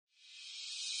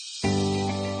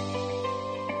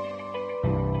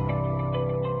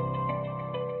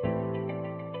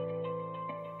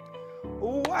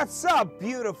What's up,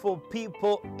 beautiful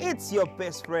people? It's your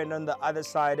best friend on the other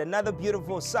side. Another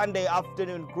beautiful Sunday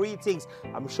afternoon greetings.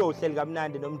 I'm sure it is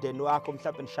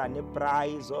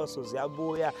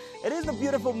the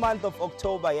beautiful month of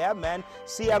October, yeah, man.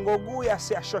 Towards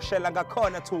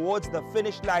the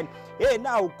finish line. Hey,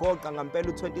 now,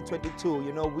 2022,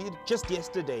 you know, we just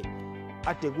yesterday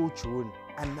at the June,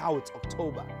 and now it's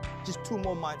October. Just 2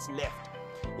 more months left.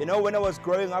 You know, when I was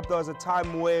growing up, there was a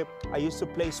time where I used to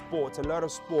play sports, a lot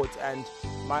of sports, and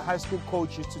my high school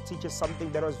coach used to teach us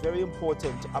something that was very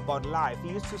important about life. He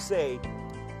used to say,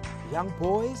 young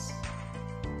boys,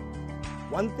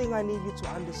 one thing I need you to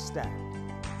understand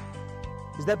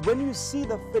is that when you see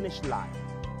the finish line,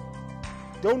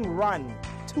 don't run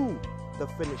to the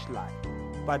finish line,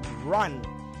 but run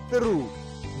through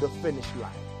the finish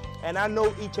line. And I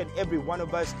know each and every one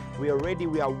of us, we are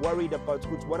worried about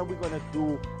what are we going to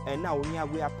do? And now we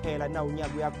are pale, now we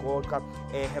are gold.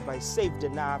 Have I saved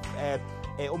enough?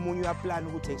 Plan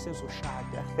who takes us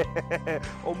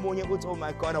oh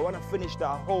my God, I want to finish the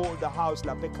house,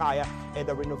 La Pekaya, and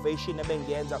the renovation.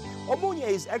 Omunye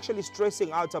is actually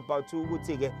stressing out about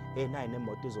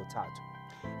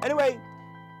anyway.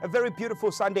 A very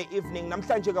beautiful Sunday evening.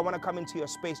 Namhlanje, I want to come into your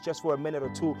space just for a minute or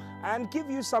two and give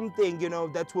you something, you know,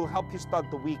 that will help you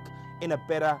start the week in a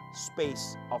better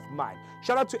space of mind.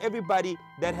 Shout out to everybody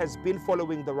that has been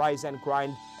following the Rise and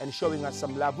Grind and showing us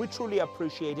some love. We truly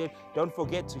appreciate it. Don't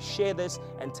forget to share this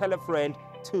and tell a friend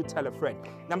to tell a friend.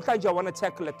 Namhlanje, I want to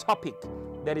tackle a topic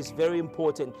that is very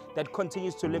important, that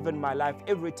continues to live in my life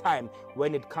every time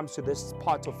when it comes to this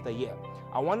part of the year.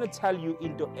 I want to tell you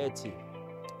into Eti.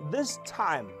 This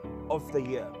time of the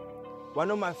year,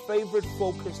 one of my favorite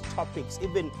focused topics,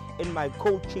 even in my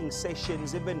coaching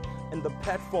sessions, even in the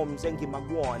platforms,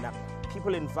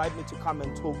 people invite me to come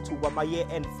and talk to my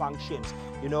year-end functions,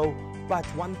 you know. But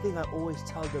one thing I always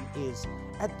tell them is,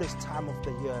 at this time of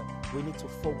the year, we need to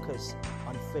focus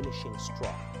on finishing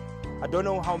strong. I don't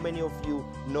know how many of you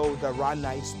know the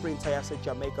runner, sprinter in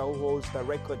Jamaica, who holds the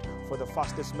record for the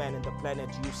fastest man in the planet,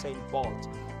 Usain Bolt.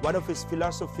 One of his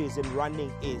philosophies in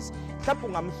running is,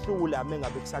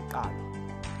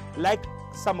 like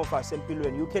some of us in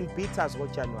Pilwen, you can beat us for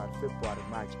January, February,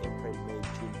 March, April, May,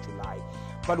 June, July.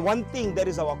 But one thing that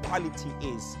is our quality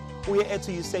is, we are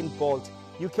to Usain Bolt,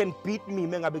 you can beat me,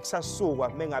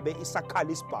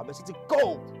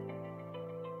 go!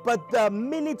 But the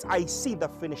minute I see the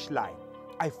finish line,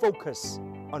 I focus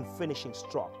on finishing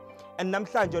strong. And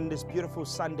namhlanje, on this beautiful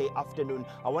Sunday afternoon,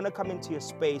 I want to come into your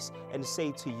space and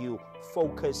say to you,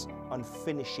 focus on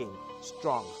finishing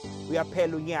strong. We are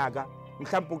pelunyaga.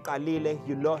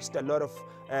 You lost a lot of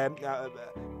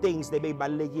things. They may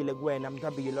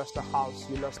you lost a house,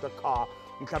 you lost a car,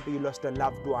 you lost a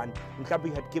loved one, you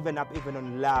had given up even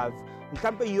on love. You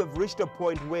have reached a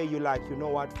point where you're like, you know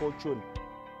what, Fortune,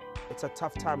 it's a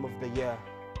tough time of the year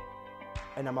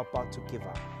and I'm about to give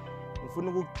up.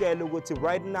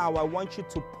 Right now, I want you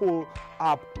to pull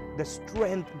up the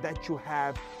strength that you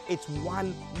have. It's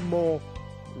one more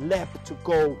lap to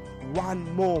go,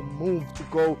 one more move to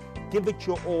go. Give it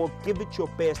your all, give it your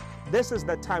best. This is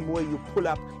the time where you pull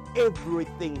up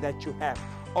everything that you have.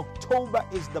 October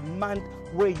is the month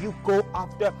where you go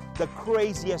after the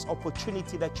craziest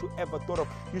opportunity that you ever thought of.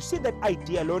 You see that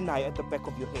idea alone at the back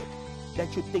of your head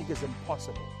that you think is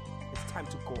impossible. It's time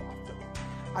to go after it.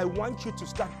 I want you to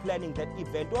start planning that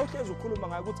event.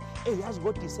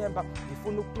 December,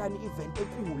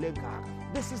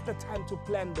 this is the time to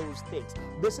plan those things.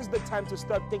 This is the time to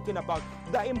start thinking about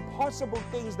the impossible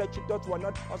things that you thought were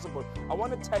not possible. I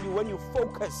want to tell you, when you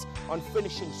focus on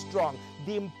finishing strong,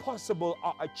 the impossible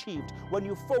are achieved. When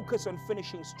you focus on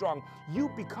finishing strong, you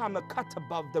become a cut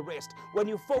above the rest. When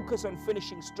you focus on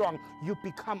finishing strong, you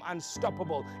become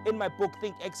unstoppable. In my book,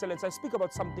 Think Excellence, I speak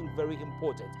about something very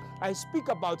important. I speak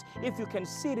about, if you can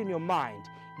see it in your mind,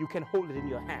 you can hold it in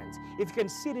your hands. If you can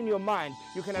see it in your mind,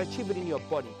 you can achieve it in your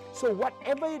body. So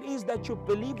whatever it is that you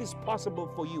believe is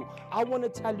possible for you, I want to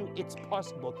tell you it's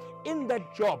possible. In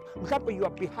that job, you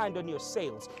are behind on your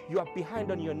sales, you are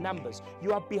behind on your numbers,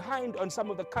 you are behind on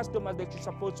some of the customers that you're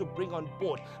supposed to bring on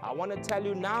board. I want to tell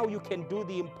you now, you can do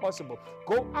the impossible.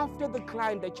 Go after the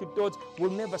client that you thought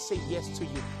will never say yes to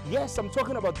you. Yes, I'm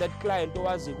talking about that client.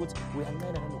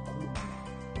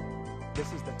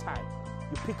 This is the time.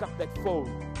 You pick up that phone,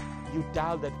 you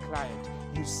dial that client,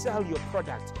 you sell your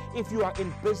product. If you are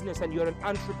in business and you're an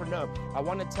entrepreneur, I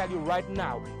want to tell you right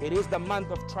now, it is the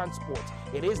month of transport.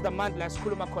 It is the month, let's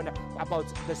about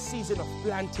the season of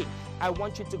planting. I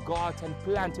want you to go out and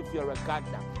plant if you're a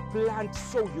gardener. Plant,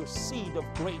 sow your seed of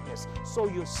greatness. Sow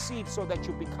your seed so that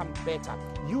you become better.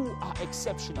 You are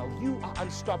exceptional. You are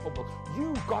unstoppable.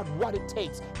 You got what it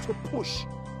takes to push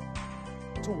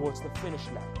towards the finish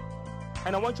line.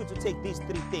 And I want you to take these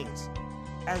 3 things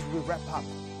as we wrap up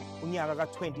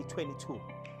unyaka 2022.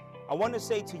 I want to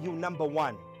say to you, number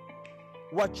 1,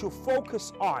 what you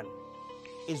focus on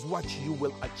is what you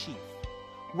will achieve.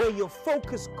 Where your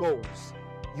focus goes,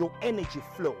 your energy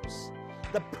flows.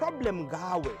 The problem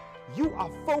gawe, you are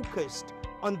focused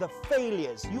on the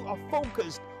failures. You are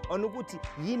focused on ukuthi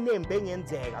yini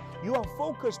engenzeka. You are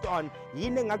focused on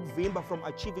yini engakuvimba from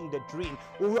achieving the dream.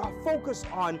 You are focused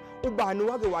on ubani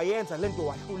wake wayenza lento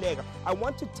wahluleka. I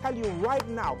want to tell you right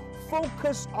now,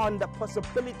 focus on the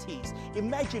possibilities.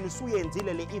 Imagine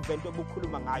usuyenzile le event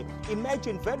obukhuluma ngayo.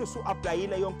 Imagine vele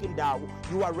usu-applyile yonke indawo.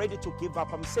 You are ready to give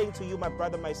up. I'm saying to you, my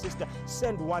brother, my sister,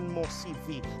 send one more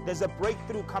CV. There's a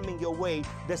breakthrough coming your way.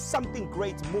 There's something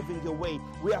great moving your way.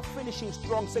 We are finishing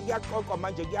strong.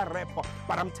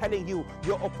 But I'm telling you,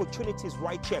 your opportunity is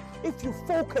right here. If you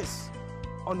focus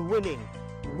on winning,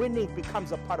 winning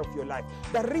becomes a part of your life.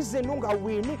 The reason you are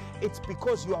winning, it's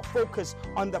because you are focused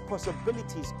on the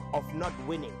possibilities of not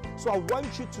winning. So I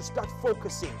want you to start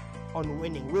focusing on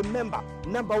winning. Remember,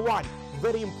 number 1,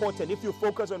 very important, if you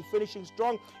focus on finishing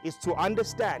strong, is to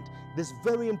understand this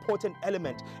very important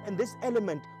element, and this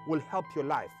element will help your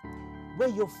life. Where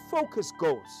your focus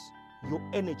goes, your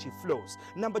energy flows.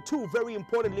 Number 2, very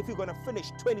importantly, if you're going to finish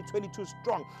 2022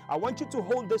 strong, I want you to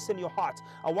hold this in your heart.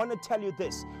 I want to tell you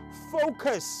this: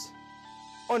 focus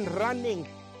on running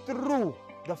through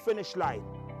the finish line,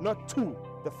 not to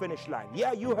the finish line.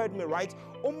 Yeah, you heard me right.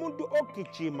 Umuntu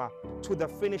ogijima to the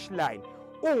finish line,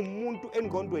 umuntu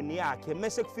engqondweni yakhe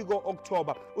mase kufika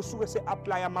October usuke se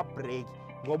apply ama break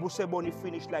ngoba usebona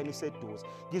finish line iseduze.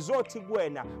 Ngizothi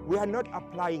kuwena, we are not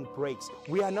applying brakes,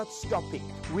 we are not stopping,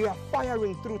 we are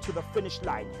firing through to the finish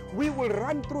line. We will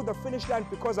run through the finish line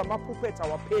because amaphuphethu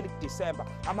awapheli December,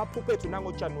 amaphuphethu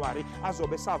nango January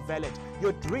azobe sa valid.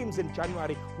 Your dreams in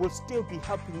January will still be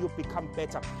helping you become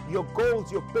better. Your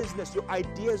goals, your business, your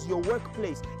ideas, your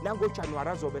workplace, nango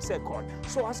January azobe sekhona.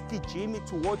 So asigijimi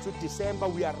towards December.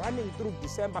 We are running through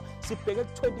December, sibheke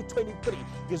 2023.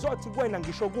 Ngizothi kuwena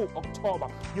ngisho ku October,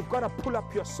 you've got to pull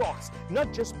up your socks.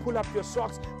 Not just pull up your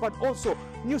socks, but also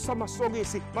nyusa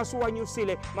amasokisi,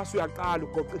 masuwanyusile, masuyaqala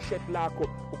ugoqe ishirt lakho,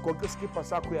 ugoqe iskippa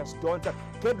sakho uyasidonsa.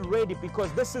 Get ready,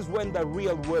 because this is when the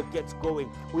real work gets going.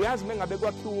 Uyazi mengabe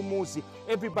kwakhiwa umuzi,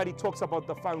 everybody talks about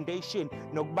the foundation,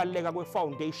 nokubaluleka kwe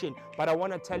foundation, but I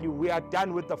want to tell you, we are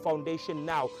done with the foundation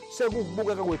now.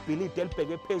 Sekubukeka kwebhilidi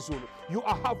elibheke phezulu. You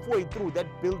are halfway through that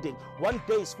building. One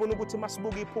day sifuna ukuthi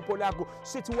masibuka iphupho lakho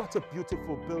sithi what a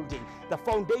beautiful building. The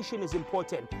foundation is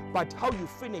important, but how you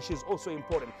finish is also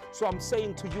important. So I'm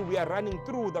saying to you, we are running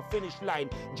through the finish line.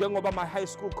 Njengoba my high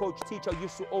school coach teacher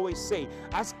used to always say,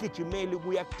 asigijimeli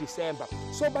kuya December.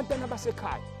 So bantwana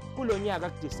basekhaya kulo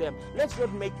nyaka December, let's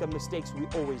not make the mistakes we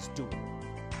always do.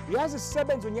 Uyazi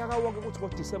sisebenza unyaka wonke ukuthi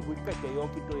ngoDecember uyiqede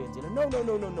yonke into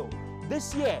yenzile. No.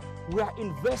 This year, we are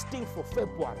investing for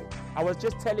February. I was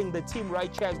just telling the team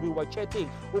right here as we were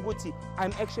chatting, Uguti,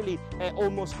 I'm actually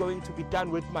almost going to be done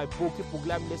with my book,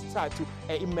 Let's start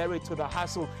to Married to the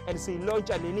Hustle, and see launch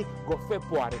and go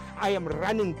February. I am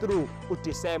running through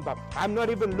December. I'm not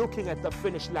even looking at the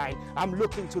finish line. I'm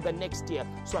looking to the next year.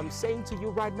 So I'm saying to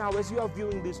you right now, as you are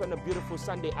viewing this on a beautiful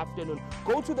Sunday afternoon,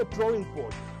 go to the drawing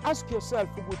board. Ask yourself,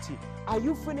 Uguti, are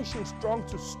you finishing strong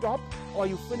to stop, or are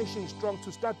you finishing strong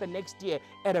to start the next year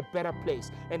at a better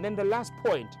place? And then the last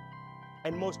point,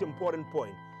 and most important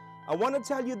point, I want to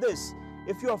tell you this: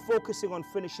 if you are focusing on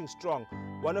finishing strong,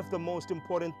 one of the most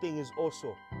important things is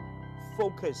also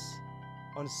focus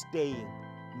on staying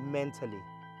mentally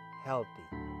healthy.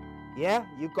 Yeah,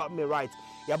 you got me right.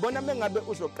 Yabona mengabe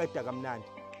uzoqeda kamnandi.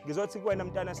 Ngizothi kuwena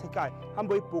mntana sekhaya,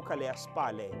 hamba uyibhuka le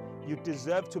spa le. You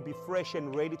deserve to be fresh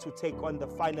and ready to take on the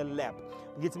final lap.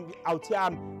 Ngithi out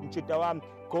yami, mjida wami,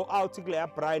 go out kule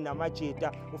Brian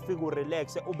namajita, ufike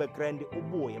urelax, ube grand,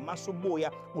 ubuye.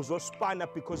 Masubuya uzospana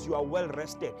because you are well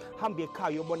rested. Hamba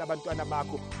ekhaya uyobona abantwana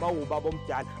bakho bawubaba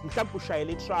omdala. Mhlawumbe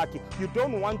ushayela itruck. You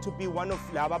don't want to be one of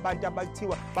laba abantu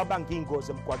abathiwa babanga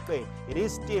ingozi emgwaqeni. It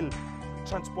is still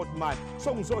transport man.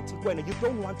 So ngizothi kuwena, you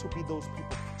don't want to be those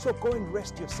people. So go and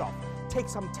rest yourself. Take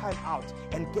some time out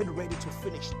and get ready to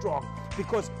finish strong.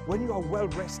 Because when you are well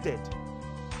rested,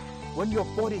 when your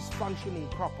body is functioning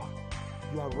proper,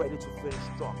 you are ready to finish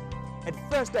strong. At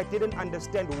first, I didn't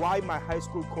understand why my high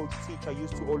school coach teacher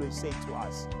used to always say to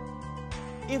us,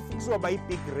 if it's a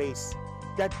big race,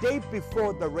 that day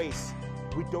before the race,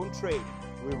 we don't train,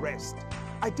 we rest.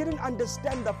 I didn't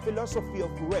understand the philosophy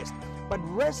of rest, but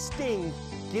resting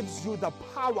gives you the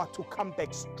power to come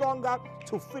back stronger,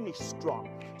 to finish strong.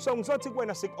 So ngizothi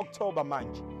kuwena October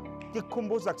manje,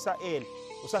 ngikukhumbuza kusa-early,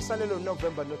 usasalelo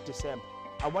November no December.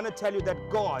 I want to tell you that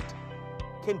God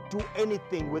can do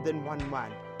anything within 1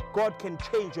 month. God can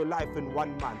change your life in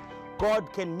 1 month.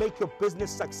 God can make your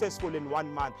business successful in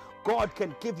 1 month. God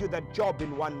can give you that job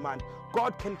in 1 month.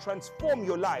 God can transform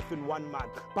your life in 1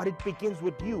 month. But it begins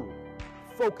with you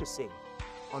focusing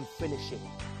on finishing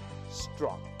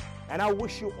strong. And I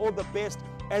wish you all the best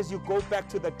as you go back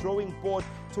to the drawing board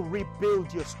to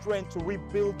rebuild your strength, to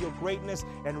rebuild your greatness.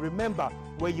 And remember,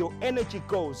 where your energy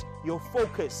goes, your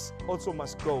focus also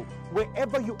must go.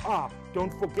 Wherever you are,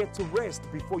 don't forget to rest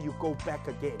before you go back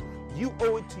again. You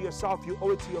owe it to yourself, you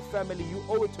owe it to your family, you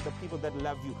owe it to the people that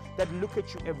love you, that look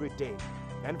at you every day.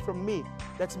 And from me,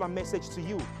 that's my message to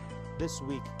you this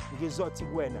week. Ngizothi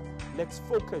kuwena, let's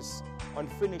focus on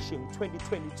finishing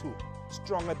 2022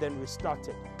 stronger than we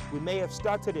started. We may have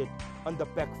started it on the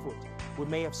back foot. We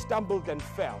may have stumbled and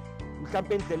fell.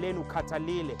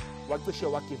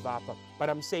 But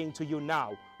I'm saying to you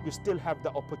now, you still have the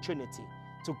opportunity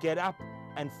to get up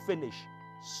and finish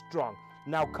strong.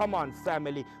 Now come on,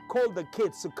 family, call the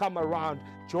kids to come around.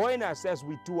 Join us as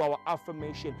we do our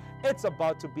affirmation. It's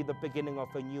about to be the beginning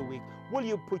of a new week. Will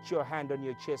you put your hand on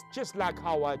your chest just like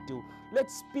how I do?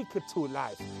 Let's speak it to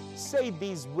life. Say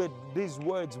these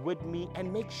words with me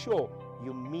and make sure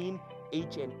you mean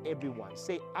each and every one.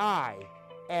 Say, I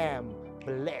am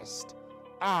blessed.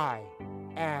 I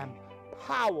am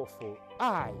powerful.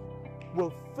 I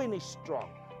will finish strong.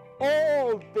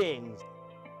 All things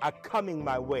are coming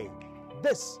my way.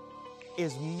 This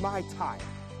is my time.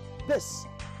 This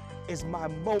is my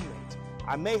moment.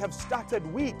 I may have started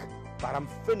weak, but I'm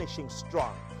finishing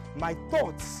strong. My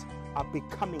thoughts are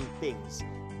becoming things.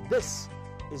 This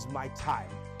is my time.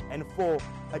 And for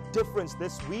a difference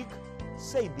this week,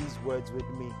 say these words with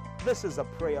me. This is a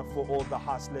prayer for all the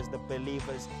hustlers, the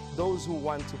believers, those who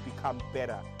want to become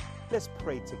better. Let's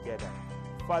pray together.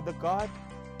 Father God,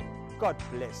 God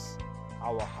bless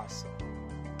our hustle.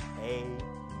 Amen.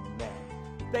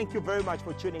 Thank you very much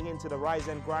for tuning in to the Rise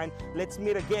and Grind. Let's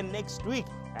meet again next week.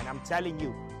 And I'm telling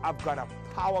you, I've got a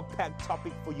power-packed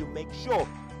topic for you. Make sure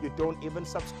you don't even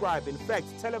subscribe. In fact,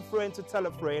 tell a friend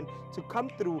to come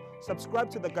through.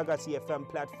 Subscribe to the Gagasi FM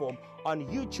platform on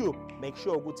YouTube. Make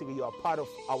sure you are part of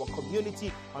our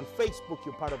community. On Facebook,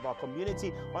 you're part of our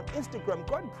community. On Instagram,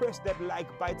 go and press that like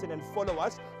button and follow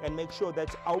us. And make sure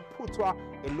that Auputwa,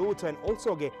 Eluta, and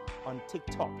also on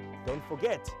TikTok. Don't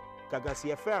forget,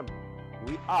 Gagasi FM.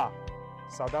 We are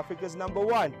South Africa's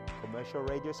 #1 commercial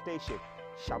radio station.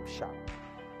 Sharp, sharp.